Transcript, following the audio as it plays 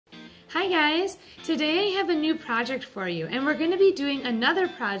Hi guys! Today I have a new project for you and we're going to be doing another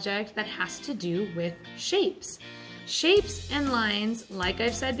project that has to do with shapes. Shapes and lines, like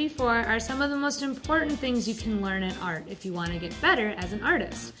I've said before, are some of the most important things you can learn in art if you want to get better as an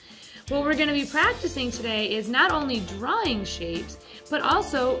artist. What we're going to be practicing today is not only drawing shapes, but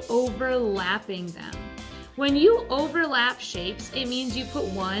also overlapping them. When you overlap shapes, it means you put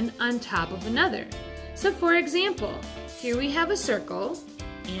one on top of another. So for example, here we have a circle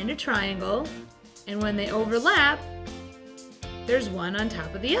and a triangle, and when they overlap, there's one on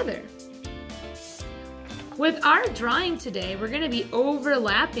top of the other. With our drawing today, we're going to be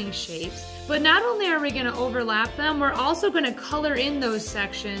overlapping shapes, but not only are we going to overlap them, we're also going to color in those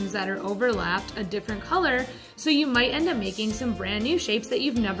sections that are overlapped a different color, so you might end up making some brand new shapes that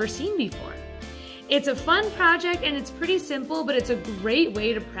you've never seen before. It's a fun project and it's pretty simple, but it's a great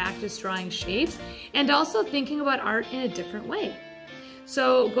way to practice drawing shapes and also thinking about art in a different way.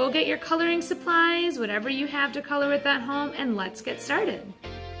 So go get your coloring supplies, whatever you have to color with at home, and let's get started.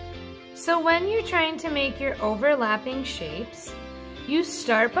 So when you're trying to make your overlapping shapes, you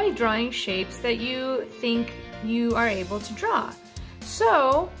start by drawing shapes that you think you are able to draw.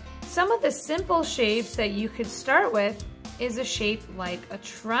 So some of the simple shapes that you could start with is a shape like a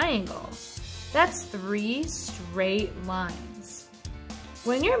triangle. That's 3 straight lines.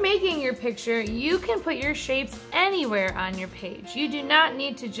 When you're making your picture, you can put your shapes anywhere on your page. You do not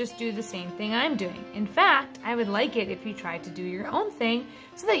need to just do the same thing I'm doing. In fact, I would like it if you tried to do your own thing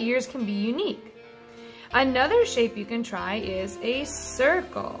so that yours can be unique. Another shape you can try is a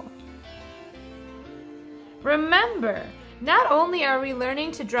circle. Remember, not only are we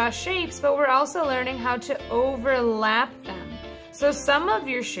learning to draw shapes, but we're also learning how to overlap them. So some of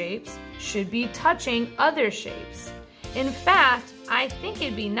your shapes should be touching other shapes. In fact, I think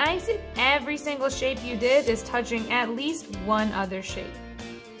it'd be nice if every single shape you did is touching at least one other shape.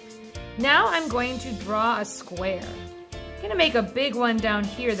 Now I'm going to draw a square. I'm gonna make a big one down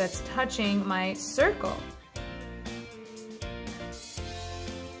here that's touching my circle.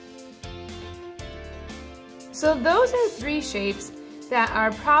 So those are 3 shapes that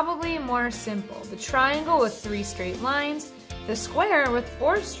are probably more simple. The triangle with 3 straight lines, the square with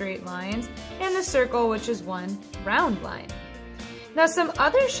 4 straight lines, and the circle, which is 1 round line. Now some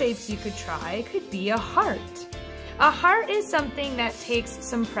other shapes you could try could be a heart. A heart is something that takes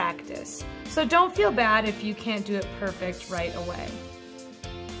some practice, so don't feel bad if you can't do it perfect right away.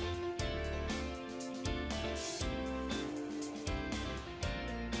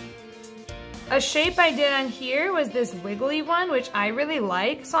 A shape I did on here was this wiggly one, which I really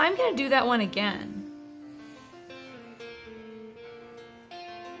like, so I'm going to do that one again.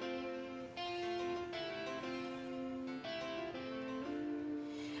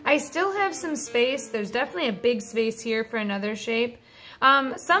 I still have some space. There's definitely a big space here for another shape.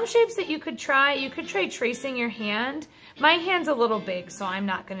 Some shapes that you could try tracing your hand. My hand's a little big, so I'm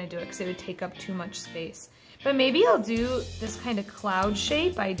not going to do it because it would take up too much space. But maybe I'll do this kind of cloud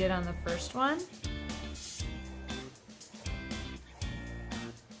shape I did on the first one.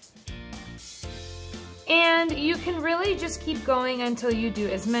 And you can really just keep going until you do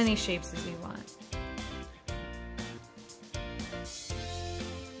as many shapes as you want.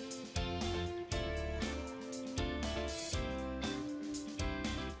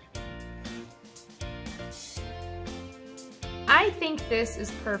 I think this is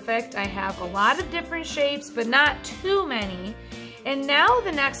perfect. I have a lot of different shapes, but not too many. And now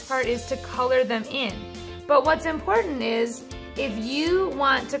the next part is to color them in. But what's important is if you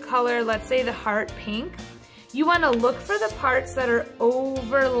want to color, let's say the heart pink, you want to look for the parts that are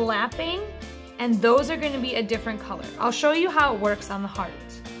overlapping, and those are going to be a different color. I'll show you how it works on the heart.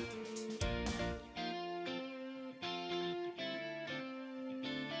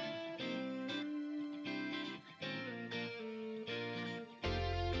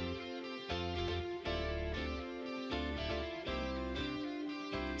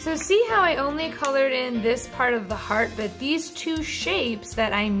 So see how I only colored in this part of the heart, but these 2 shapes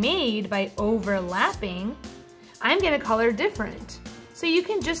that I made by overlapping, I'm going to color different. So you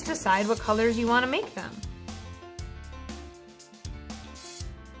can just decide what colors you want to make them.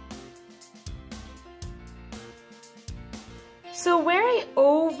 So where I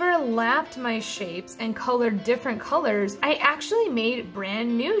overlapped my shapes and colored different colors, I actually made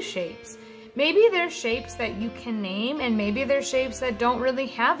brand new shapes. Maybe they're shapes that you can name, and maybe they're shapes that don't really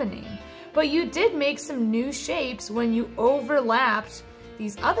have a name. But you did make some new shapes when you overlapped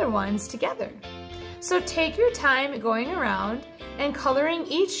these other ones together. So take your time going around and coloring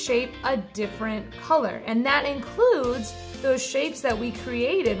each shape a different color. And that includes those shapes that we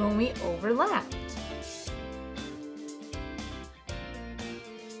created when we overlapped.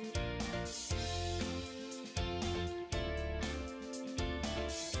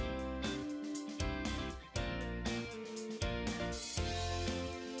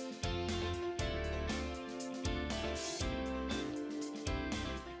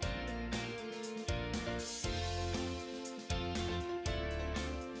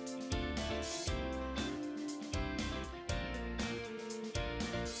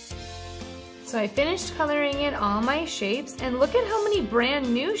 So I finished coloring in all my shapes, and look at how many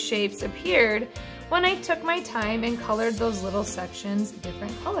brand new shapes appeared when I took my time and colored those little sections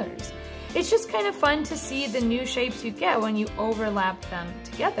different colors. It's just kind of fun to see the new shapes you get when you overlap them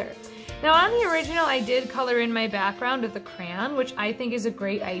together. Now on the original, I did color in my background with a crayon, which I think is a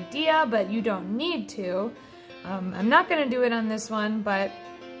great idea, but you don't need to. I'm not gonna do it on this one, but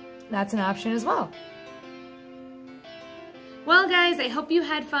that's an option as well. Well guys, I hope you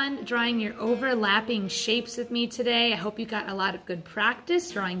had fun drawing your overlapping shapes with me today. I hope you got a lot of good practice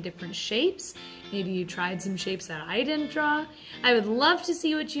drawing different shapes. Maybe you tried some shapes that I didn't draw. I would love to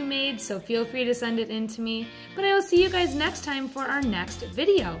see what you made, so feel free to send it in to me. But I will see you guys next time for our next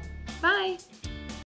video. Bye!